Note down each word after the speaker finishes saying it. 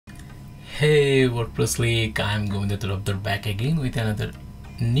Hey WordPress League, I'm Govinda back again with another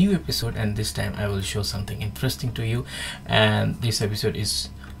new episode, and this time I will show something interesting to you. And this episode is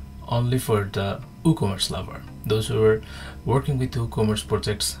only for the WooCommerce lover, those who are working with WooCommerce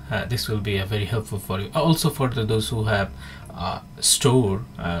projects. This will be very helpful for you. Also for those who have store,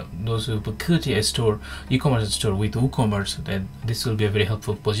 those who create a store, e-commerce store with WooCommerce, then this will be a very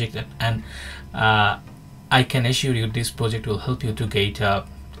helpful project. And I can assure you this project will help you to get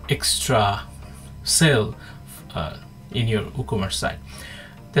extra sale in your WooCommerce site.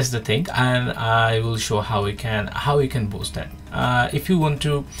 That's the thing, and I will show how you can boost that. If you want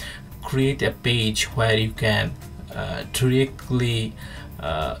to create a page where you can directly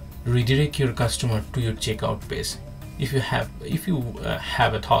redirect your customer to your checkout page, if you have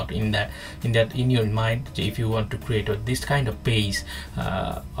a thought in your mind, if you want to create this kind of page,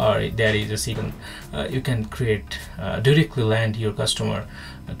 or there is a second, you can create directly land your customer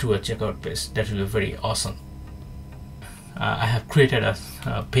to a checkout page. That will be very awesome. I have created a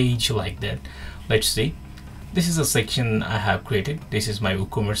page like that. Let's see. This is a section I have created. This is my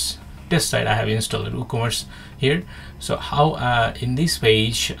WooCommerce test site. I have installed WooCommerce here. So how in this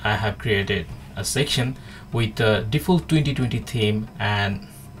page I have created a section with the default 2020 theme and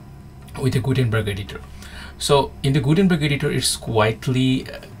with the Gutenberg editor. So in the Gutenberg editor, it's quite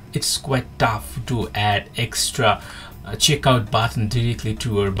tough to add extra checkout button directly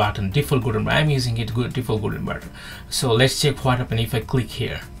to your button. Default Gutenberg, I'm using it default Gutenberg. So let's check what happens if I click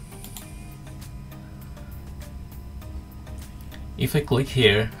here. If I click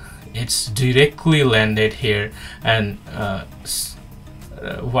here, it's directly landed here, and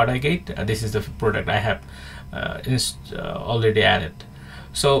what I get, this is the product I have already added.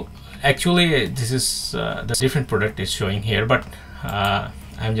 So actually this is the different product is showing here, but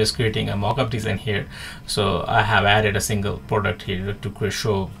I'm just creating a mock-up design here. So I have added a single product here to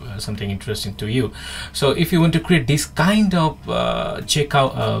show something interesting to you. So if you want to create this kind of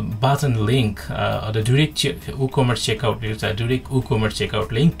checkout button link, or the direct WooCommerce checkout, is a direct WooCommerce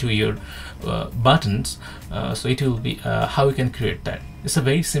checkout link to your buttons. So it will be how you can create that. It's a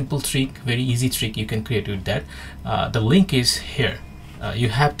very simple trick, very easy trick you can create with that. The link is here. You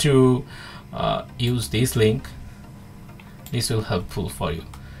have to use this link. This will helpful for you.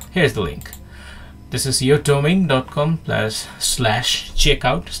 Here's the link. This is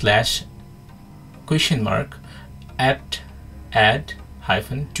yourdomain.com/checkout/ add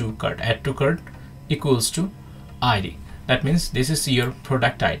to cart equals to ID. That means this is your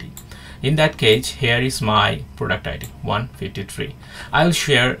product ID. In that case, here is my product ID 153. I'll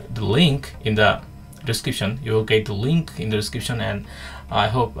share the link in the description. You will get the link in the description, and I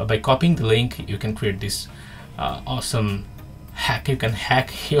hope by copying the link you can create this awesome hack. You can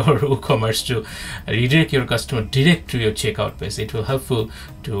hack your WooCommerce to redirect your customer direct to your checkout page. It will helpful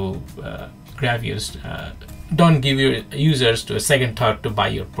to grab users. Don't give your users to a second thought to buy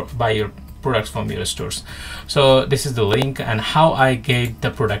your products from your stores. So this is the link, and how I get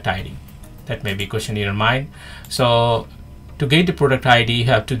the product ID. That may be a question in your mind. So to get the product ID, you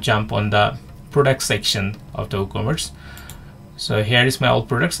have to jump on the product section of the WooCommerce. So here is my all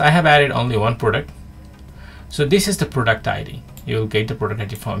products. I have added only one product. So this is the product ID. You will get the product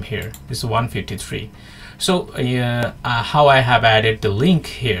ID from here. This is 153. So how I have added the link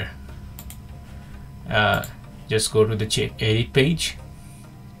here. Just go to the edit page.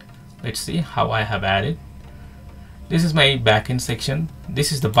 Let's see how I have added. This is my backend section.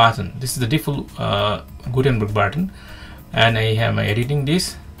 This is the button. This is the default Gutenberg button, and I am editing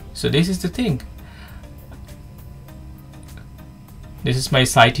this. So this is the thing. This is my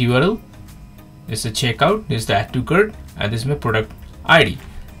site URL. This is the checkout. This is the add to cart, and this is my product ID.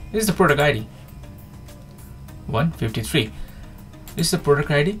 This is the product ID 153. This is the product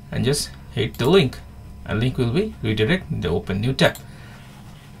ID, and just hit the link, and link will be redirect in the open new tab.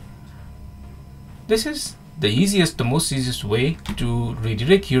 This is the easiest, the most easiest way to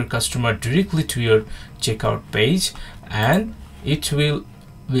redirect your customer directly to your checkout page, and it will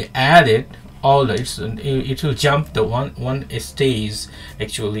be added all the, it will jump the one stage.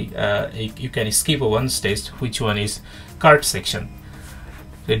 Actually you can skip one stage, which one is cart section.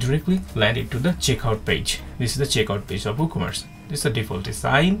 They directly land it to the checkout page. This is the checkout page of WooCommerce. This is the default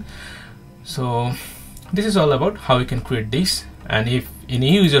design. So this is all about how you can create this. And if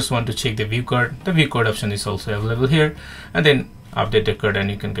any users want to check the view cart, the view cart option is also available here, and then update the cart, and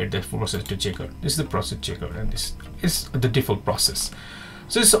you can get the process to checkout. This is the process checkout, and this is the default process.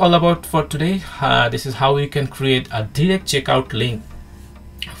 So this is all about for today. This is how you can create a direct checkout link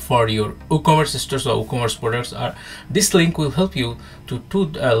for your WooCommerce stores or WooCommerce products. This link will help you to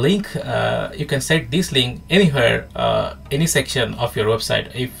link. You can set this link anywhere, any section of your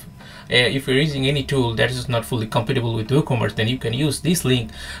website. If if you're using any tool that is not fully compatible with WooCommerce, then you can use this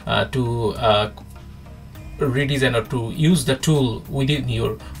link to redesign or to use the tool within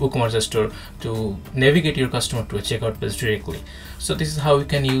your WooCommerce store to navigate your customer to a checkout page directly. So this is how you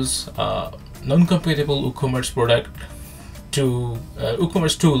can use non-compatible WooCommerce product to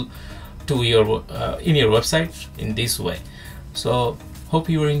WooCommerce tool to your in your website in this way. So hope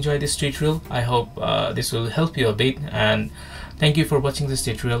you will enjoy this tutorial. I hope this will help you a bit, and thank you for watching this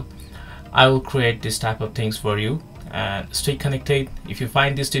tutorial. I will create this type of things for you, and stay connected. If you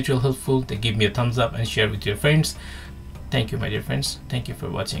find this tutorial helpful, then give me a thumbs up and share with your friends. Thank you, my dear friends. Thank you for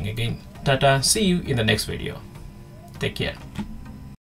watching again. Tata, see you in the next video. Take care.